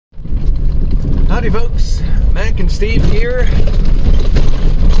Howdy folks, Mac and Steve here.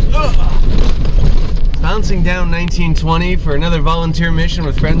 Bouncing down 1920 for another volunteer mission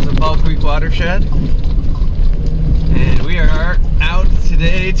with friends of Fall Creek Watershed. And we are out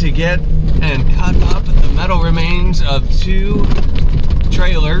today to get and cut up the metal remains of two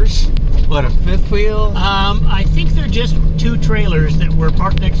trailers. What, a fifth wheel? I think they're just two trailers that were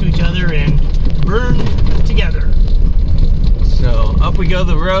parked next to each other and burned together. So up we go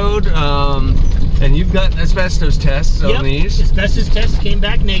the road, and you've got asbestos tests on these. Asbestos tests came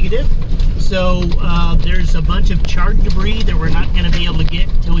back negative. So there's a bunch of charred debris that we're not going to be able to get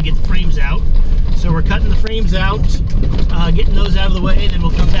until we get the frames out. So we're cutting the frames out, getting those out of the way, then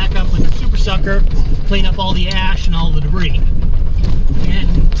we'll come back up with the super sucker, clean up all the ash and all the debris.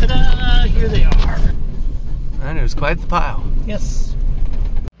 And ta-da! Here they are. And it was quite the pile. Yes.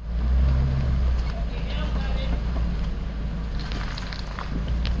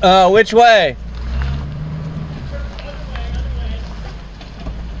 Which way?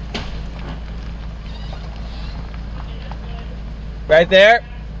 Right there?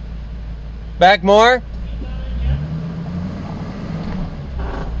 Back more?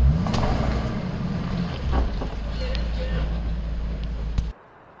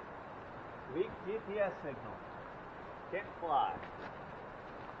 Weak GPS signal. Can't fly.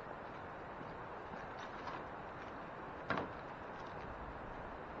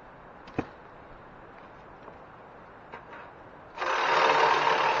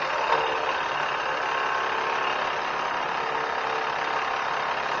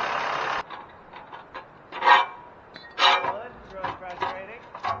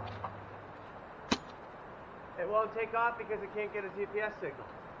 It won't take off because it can't get a GPS signal.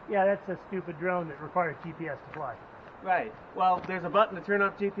 Yeah, that's a stupid drone that requires GPS to fly. Right. Well, there's a button to turn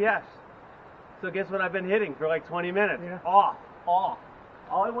off GPS. So guess what I've been hitting for like 20 minutes? Yeah. Off. All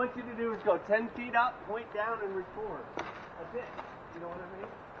I want you to do is go 10 feet up, point down, and record. That's it. You know what I mean?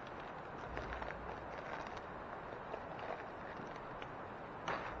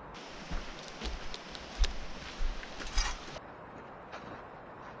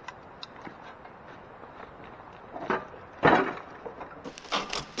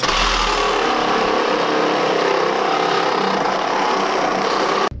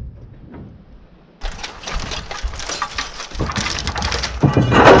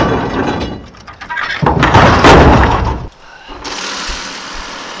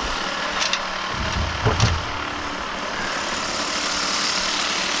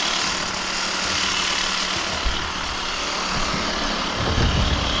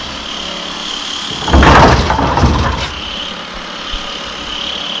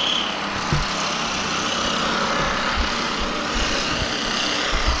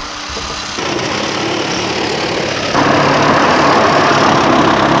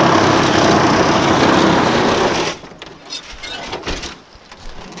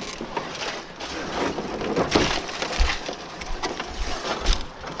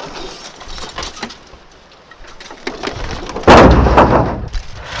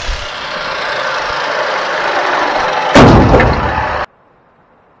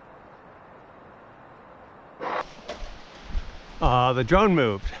 The drone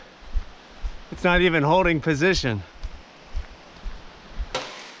moved. It's not even holding position.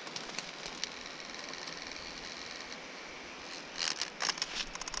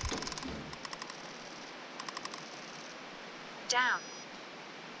 Down.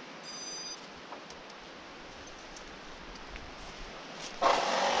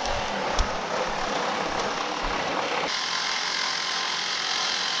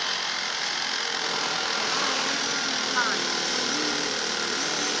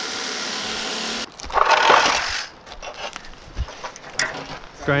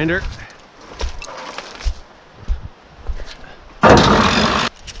 Grinder.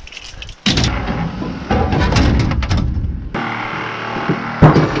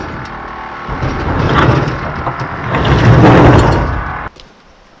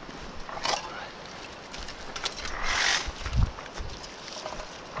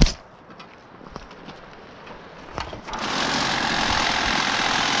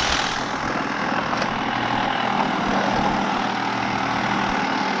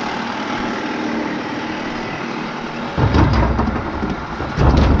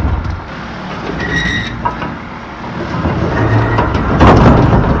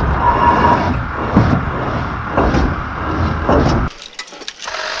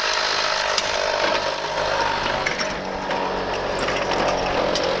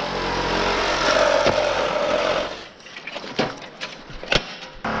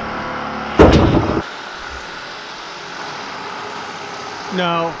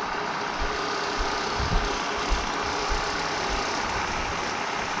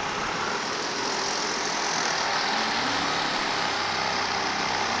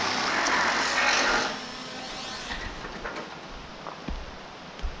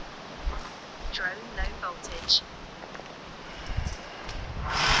 drone low voltage.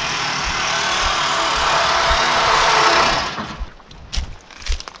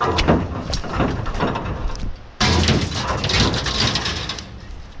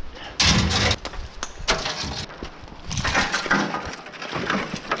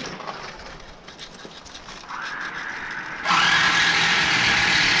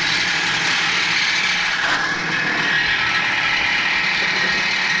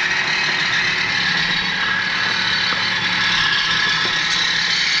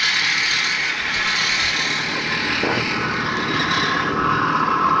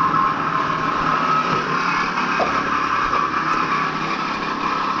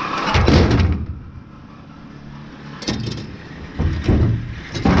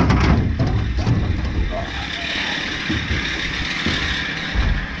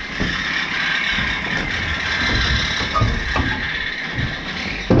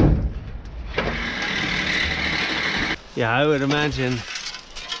 Yeah, I would imagine,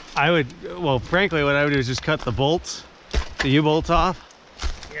 well, frankly, what I would do is just cut the bolts, the U-bolts off.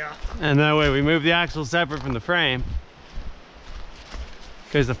 Yeah. And that way we move the axle separate from the frame.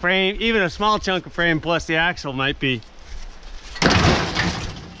 Because the frame, even a small chunk of frame plus the axle might be. Yeah,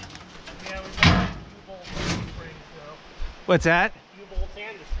 we've got U-bolts and springs though. What's that? U-bolts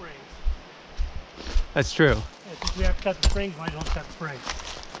and the springs. That's true. Yeah, since we have to cut the springs, might as well cut the springs.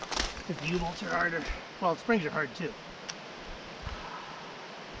 If the U-bolts are harder. Well, the springs are hard too.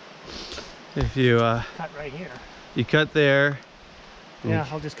 If you Cut right here. you cut there. Yeah,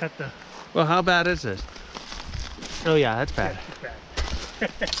 I'll just cut the. Well, how bad is it? Oh yeah, that's bad. Yeah,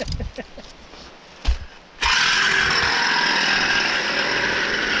 it's bad.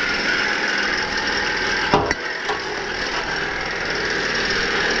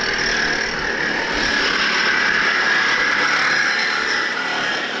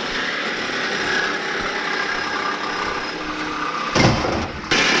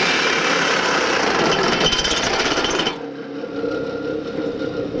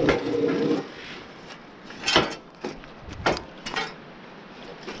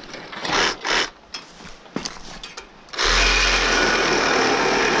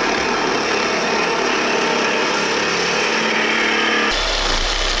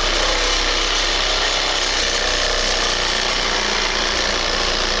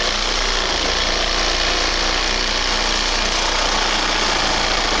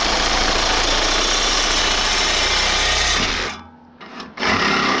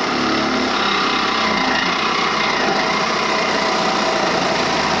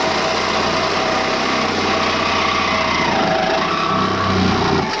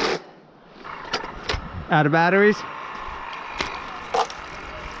 Out of batteries?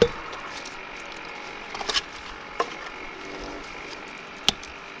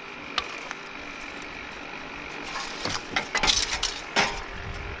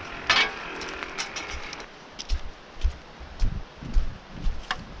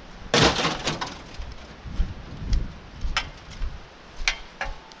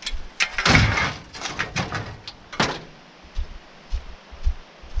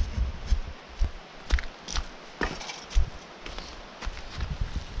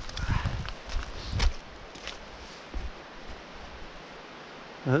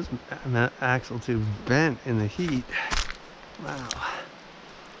 Those axle tubes bent in the heat. Wow.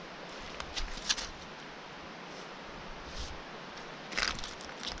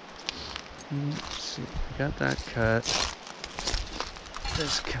 Let's see, I got that cut.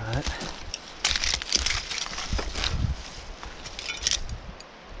 This cut.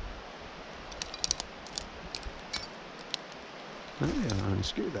 Maybe I'll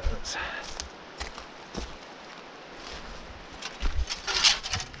unscrew those.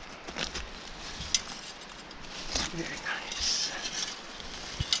 Very nice.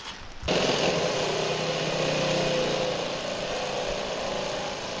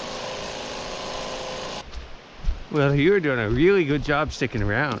 Well, you're doing a really good job sticking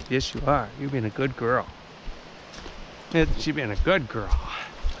around. Yes, you are. You've been a good girl. She's been a good girl.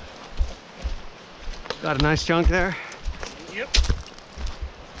 Got a nice chunk there? Yep.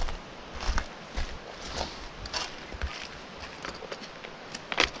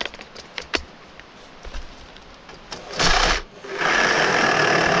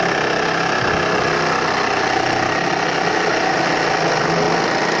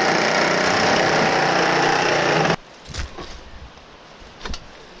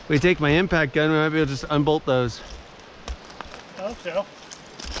 We take my impact gun, we might be able to just unbolt those. I hope so.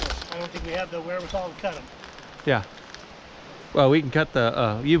 I don't think we have the wherewithal to cut them. Yeah. Well, we can cut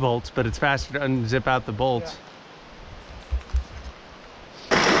the U-bolts, but it's faster to unzip out the bolts.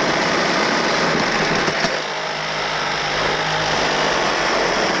 Yeah.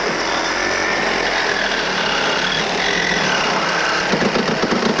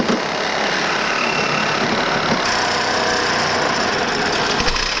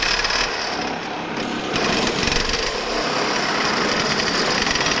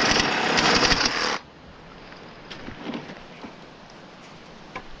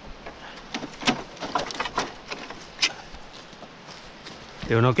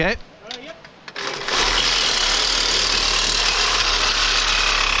 Doing okay? Yep.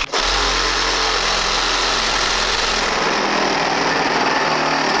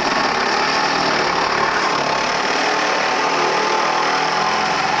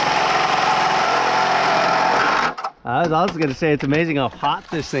 I was also going to say it's amazing how hot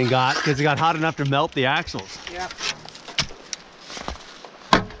this thing got, because it got hot enough to melt the axles. Yeah.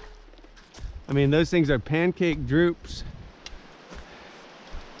 I mean, those things are pancake droops.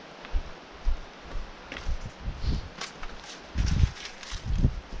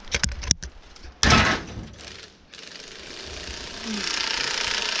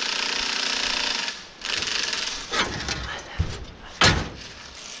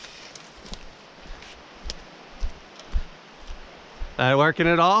 That working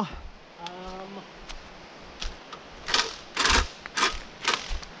at all? Need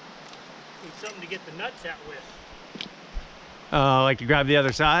something to get the nuts out with. Oh, like you grab the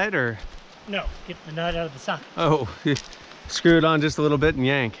other side, or? No, get the nut out of the side. Oh, screw it on just a little bit and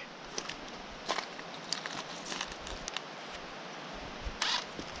yank.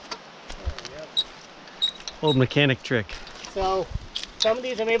 Old mechanic trick. So, some of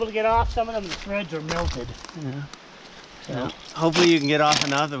these I'm able to get off, some of them the threads are melted. Yeah. So, Yeah. Hopefully you can get off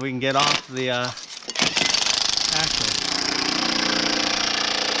enough that we can get off the axle.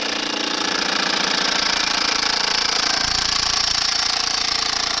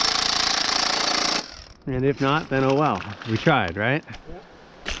 And if not, then oh well. We tried, right? Yep.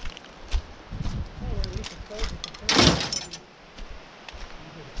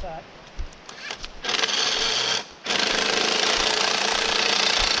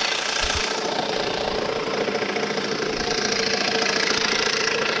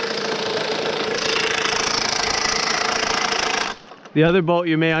 The other bolt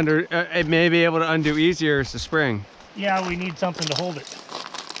you may it may be able to undo easier is the spring. Yeah, we need something to hold it.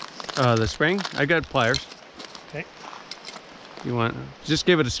 The spring? I got pliers. Okay. You want? Just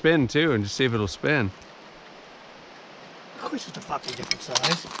give it a spin too, and just see if it'll spin. Oh, it's just a fucking different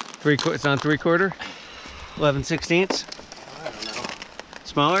size. It's on 3/4, 11/16. I don't know.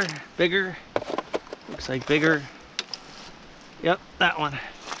 Smaller, bigger. Looks like bigger. Yep, that one.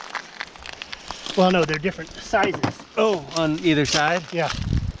 Well, no, they're different sizes. Oh, on either side. Yeah.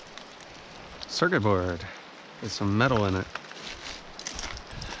 Circuit board. There's some metal in it.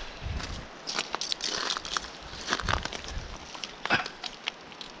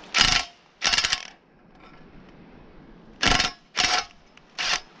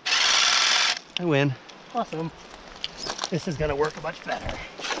 I win. Awesome. This is gonna work much better.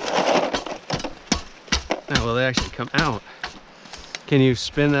 Oh, well, they actually come out. Can you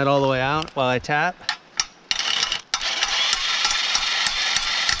spin that all the way out while I tap?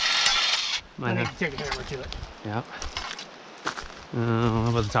 I need to take a hammer to it. Yep. How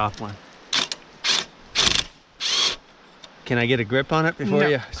about the top one? Can I get a grip on it before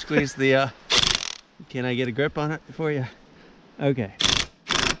you squeeze the, can I get a grip on it before you? Okay.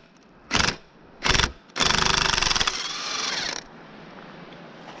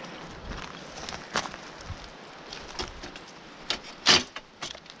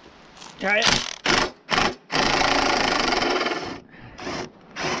 Try it.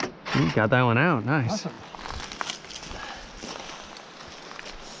 You got that one out. Nice. Awesome.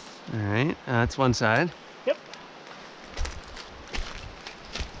 All right, that's one side. Yep.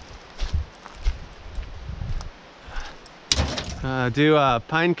 Do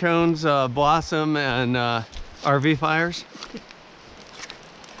pine cones, blossom, and RV fires,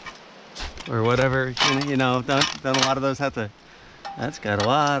 or whatever. You know, don't a lot of those have to? That's got a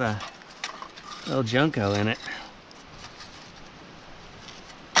lot of little junko in it.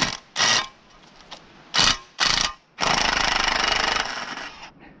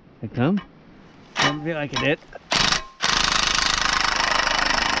 It come? Doesn't feel like it did.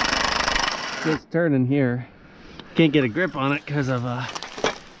 It's turning here. Can't get a grip on it because of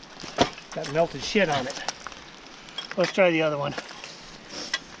Got melted shit on it. Let's try the other one.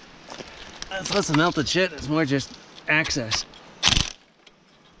 That's less than melted shit. It's more just access.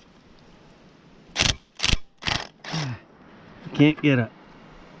 Can't get it.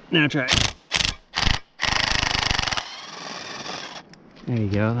 Now try it. There you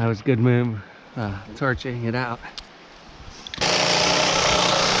go. That was a good move. Torching it out.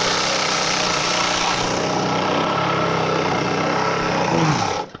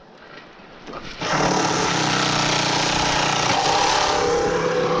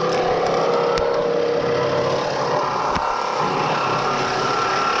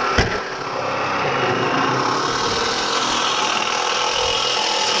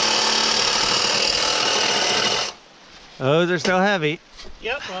 Those are still heavy.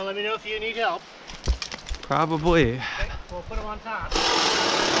 Yep, well, let me know if you need help. Probably. Okay, we'll put them on top.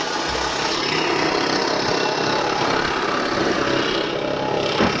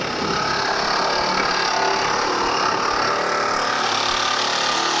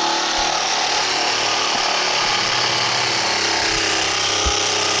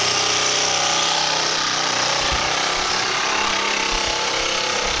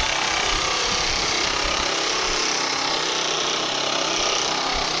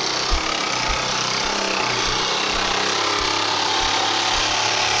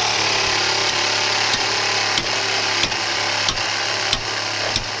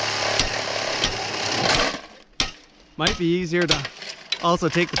 Might be easier to also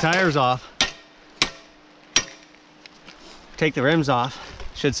take the tires off. Take the rims off.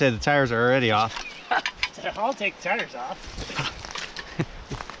 Should say the tires are already off. I'll take the tires off.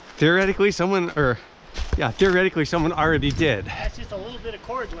 Theoretically, someone already did. That's just a little bit of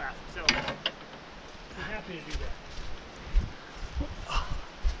cord left, so I'm happy to do that.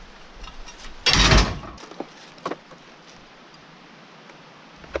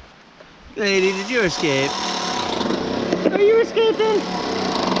 Lady, did you escape? Are you escaping?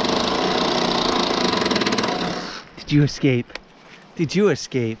 Did you escape? Did you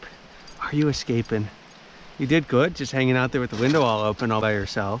escape? Are you escaping? You did good, just hanging out there with the window all open all by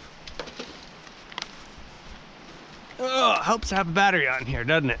yourself. Oh, helps to have a battery on here,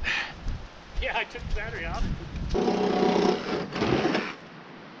 doesn't it? Yeah, I took the battery off.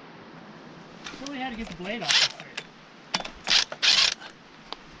 Really had to get the blade off.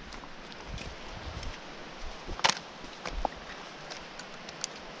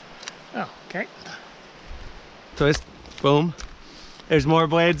 Oh, okay. Twist, boom. There's more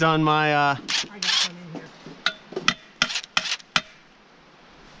blades on my I got some in here.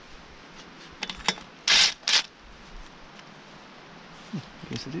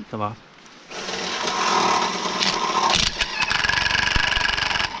 Guess it did come off.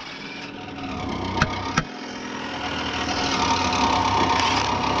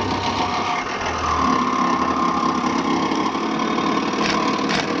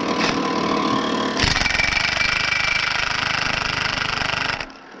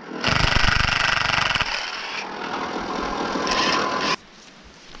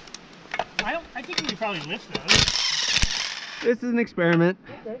 I think we could probably lift those. This is an experiment.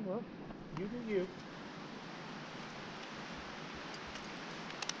 Okay, well, you do you.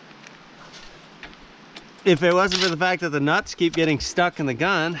 If it wasn't for the fact that the nuts keep getting stuck in the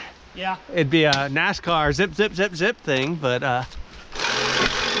gun, Yeah. it'd be a NASCAR zip, zip, zip, zip thing, but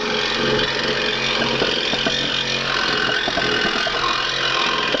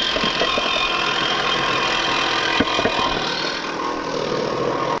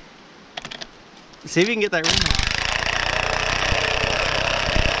see if you can get that rim off.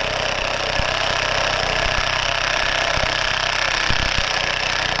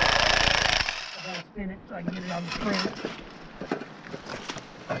 I gotta spin it so I can get it on the spring.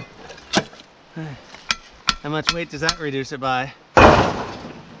 How much weight does that reduce it by?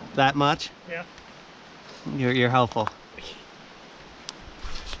 That much? Yeah. You're helpful.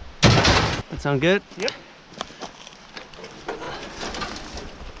 That sound good? Yep.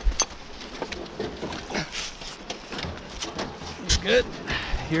 Good.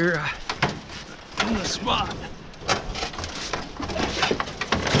 You're in the spot.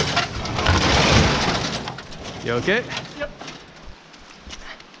 You okay? Yep.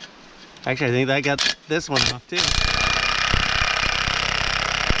 Actually, I think that got this one off too.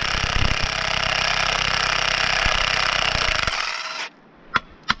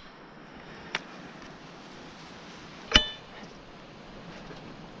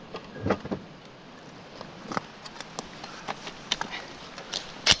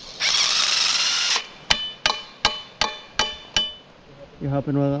 You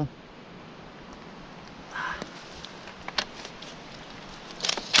helping, Willow?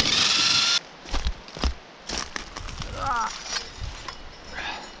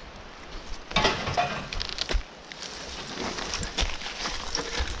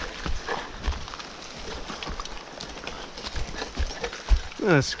 I'm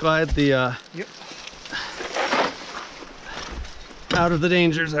gonna slide the Yep. out of the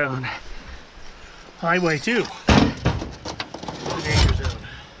danger zone. Highway 2. The danger zone.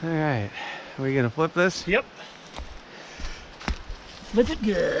 All right, are we gonna flip this? Yep. Flip it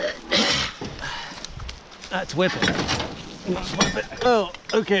good. That's whipping. Flip it. Oh,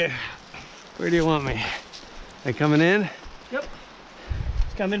 okay. Where do you want me? They coming in? Yep.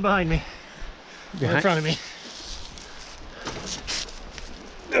 It's coming behind me. Behind? In front of me.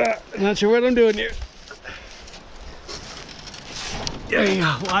 Not sure what I'm doing here. There you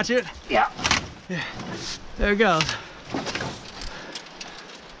go. Watch it. Yeah. Yeah. There it goes.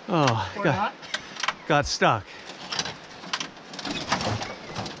 Oh, got stuck.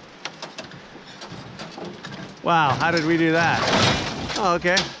 Wow, how did we do that? Oh,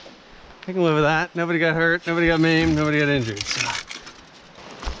 okay. I can live with that. Nobody got hurt, nobody got maimed, nobody got injured. So.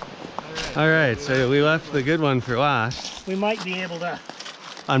 All right, so we left the good one for last. We might be able to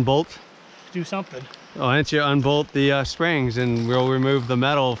unbolt. Do something. Oh, why don't you unbolt the springs and we'll remove the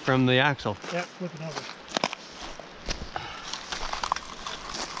metal from the axle. Yep, flip it over.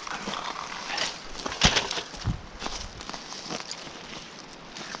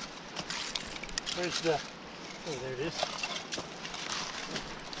 Where's the, oh, there it is.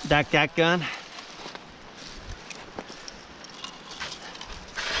 That gun.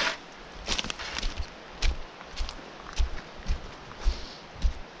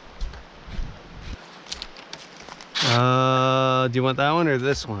 Do you want that one or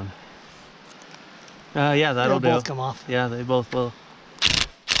this one? Yeah, that'll do. They'll both come off. Yeah, they both will.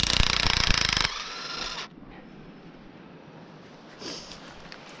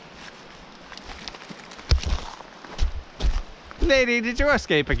 Lady, did you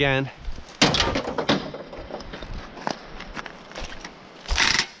escape again?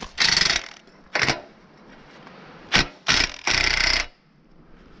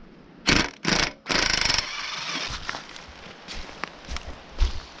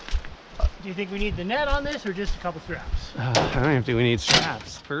 Do you think we need the net on this or just a couple straps? I don't even think we need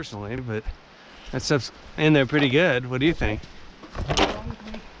straps, personally, but that stuff's in there pretty good. What do you think? As long as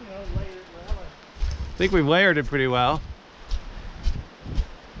we, layer it well. I think we've layered it pretty well.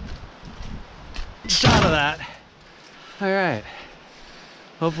 Shot of that. All right.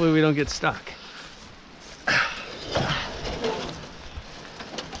 Hopefully we don't get stuck.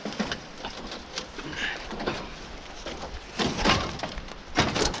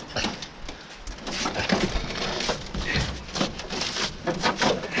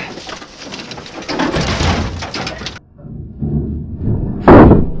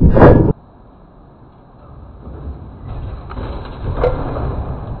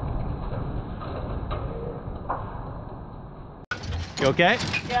 You okay?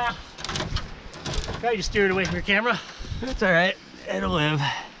 Yeah. Try to steer it away from your camera. That's all right. It'll live.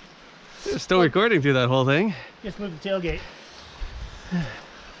 It's still recording through that whole thing. Just move the tailgate.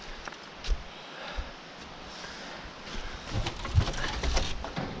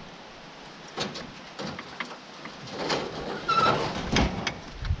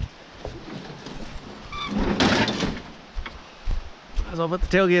 Might as well put the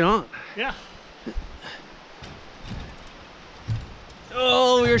tailgate on. Yeah.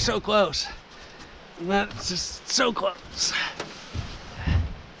 Oh, we were so close. That's just so close.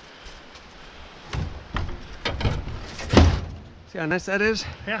 See how nice that is?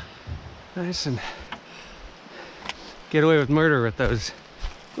 Yeah. Nice, and get away with murder with those.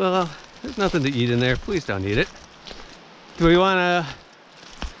 Well, there's nothing to eat in there. Please don't eat it. Do we want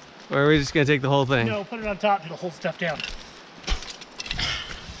to, or are we just going to take the whole thing? No, put it on top. It'll hold stuff down.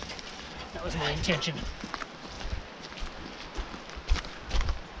 That was my intention.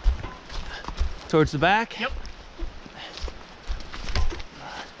 Towards the back? Yep.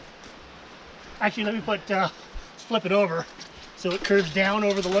 Actually, let me put, let's flip it over so it curves down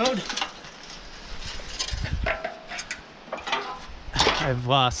over the load. I've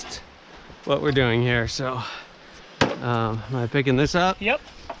lost what we're doing here, so am I picking this up? Yep.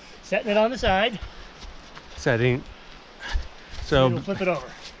 Setting it on the side. Setting. So we'll flip it over.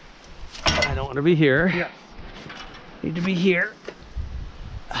 I don't want to be here. Yeah. Need to be here.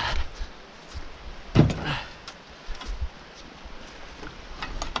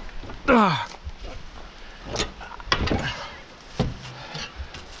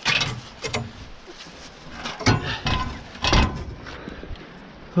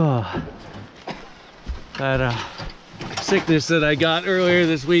 Oh, that sickness that I got earlier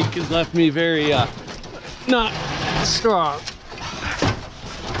this week has left me very not strong.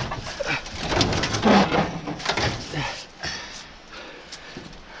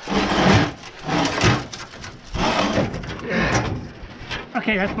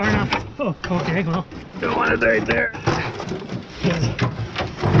 Okay, that's far enough. Oh, okay, well. Don't want it right there.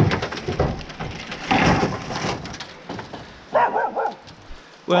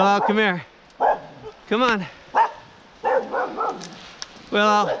 Well, come here. Come on.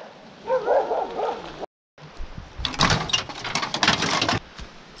 Well,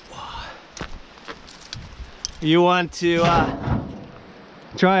 you want to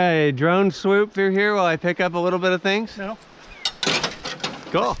try a drone swoop through here while I pick up a little bit of things? No.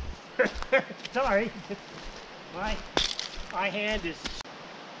 Cool. Sorry. Bye. My hand is...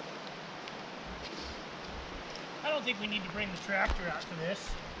 I don't think we need to bring the tractor out for this.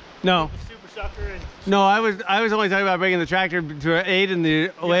 No. The super sucker and... No, I was only talking about bringing the tractor to aid in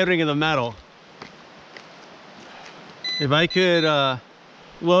the loading of the metal. If I could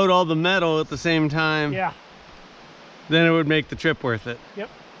load all the metal at the same time, yeah, then it would make the trip worth it. Yep.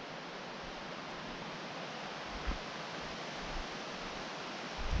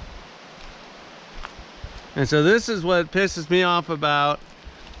 And so this is what pisses me off about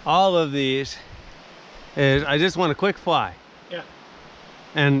all of these, is I just want a quick fly. Yeah.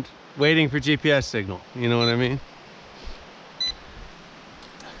 And waiting for GPS signal, you know what I mean?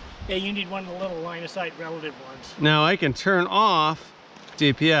 Yeah, you need one of the little line of sight relative ones. Now I can turn off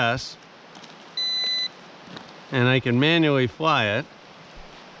GPS and I can manually fly it.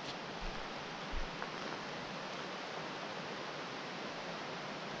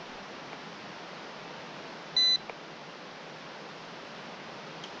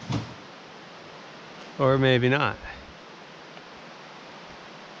 Or maybe not.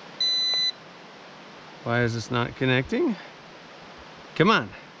 Why is this not connecting? Come on.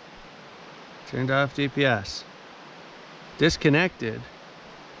 Turned off GPS. Disconnected.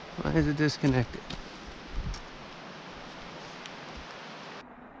 Why is it disconnected?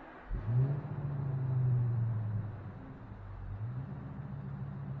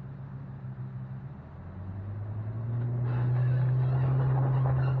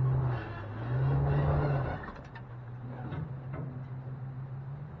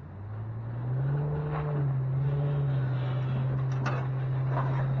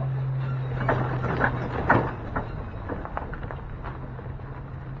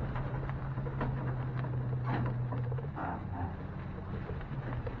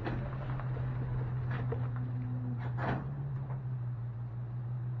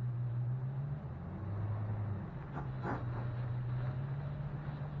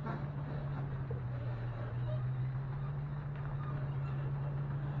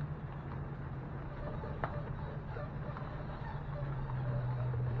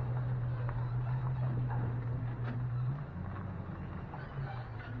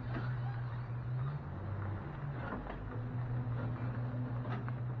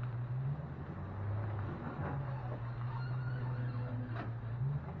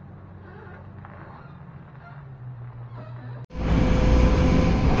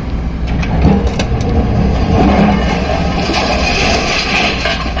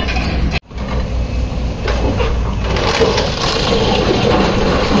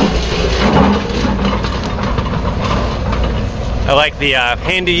 I like the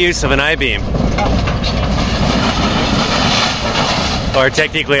handy use of an I-beam. Or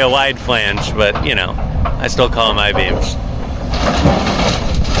technically a wide flange, but you know, I still call them I-beams.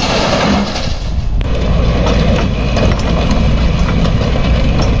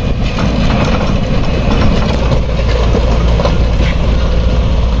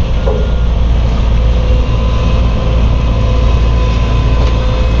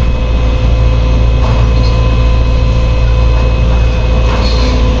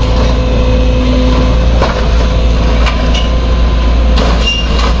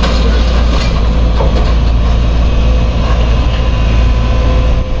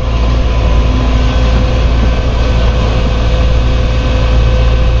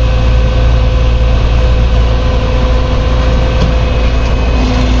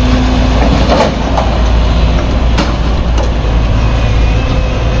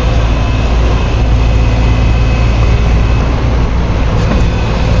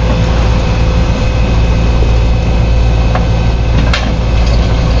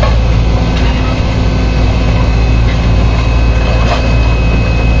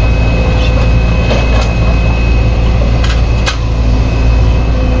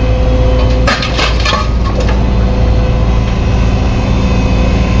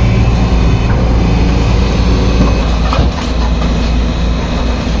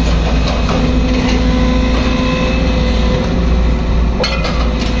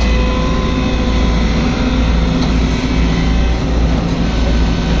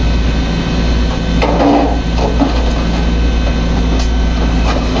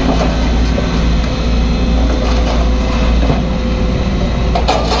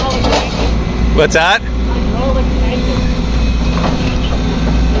 What's that?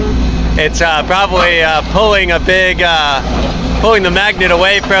 It's probably pulling a big, pulling the magnet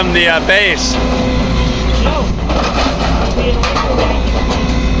away from the base.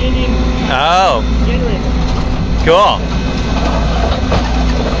 Oh, cool.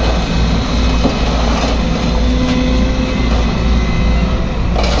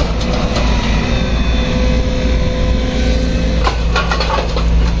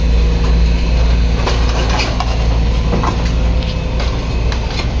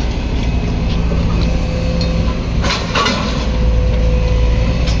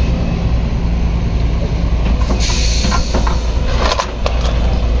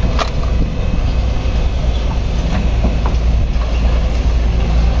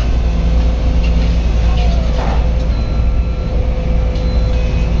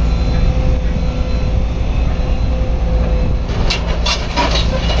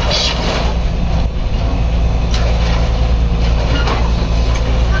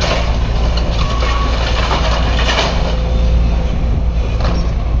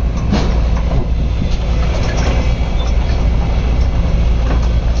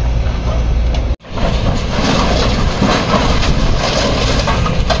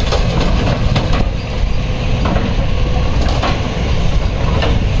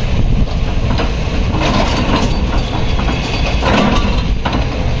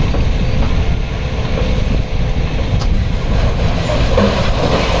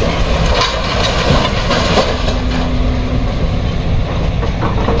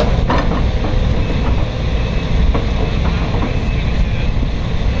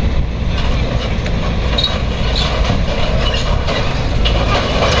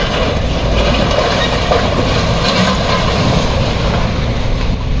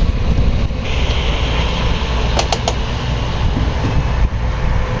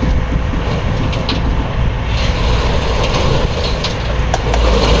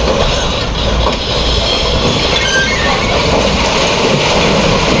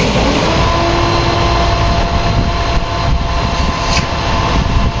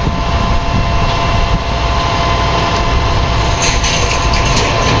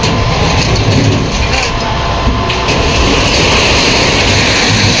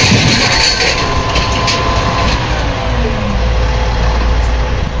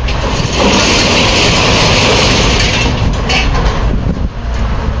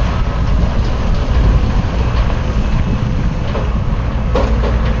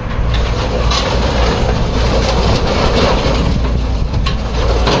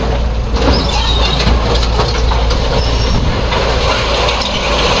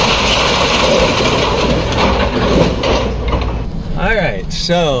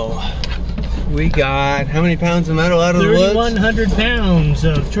 So, we got how many pounds of metal out of the woods? 3,100 pounds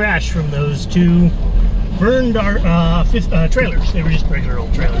of trash from those two burned trailers. They were just regular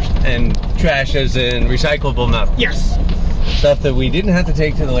old trailers. And trash as in recyclable metal. Yes. Stuff that we didn't have to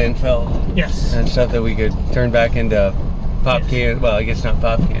take to the landfill. Yes. And stuff that we could turn back into pop cans. Well, I guess not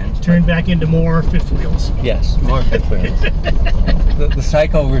pop cans. Turn back into more fifth wheels. Yes, more fifth wheels. The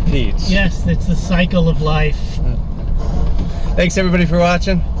cycle repeats. Yes, it's the cycle of life. Thanks everybody for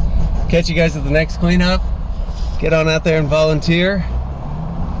watching. Catch you guys at the next cleanup. Get on out there and volunteer.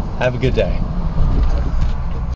 Have a good day.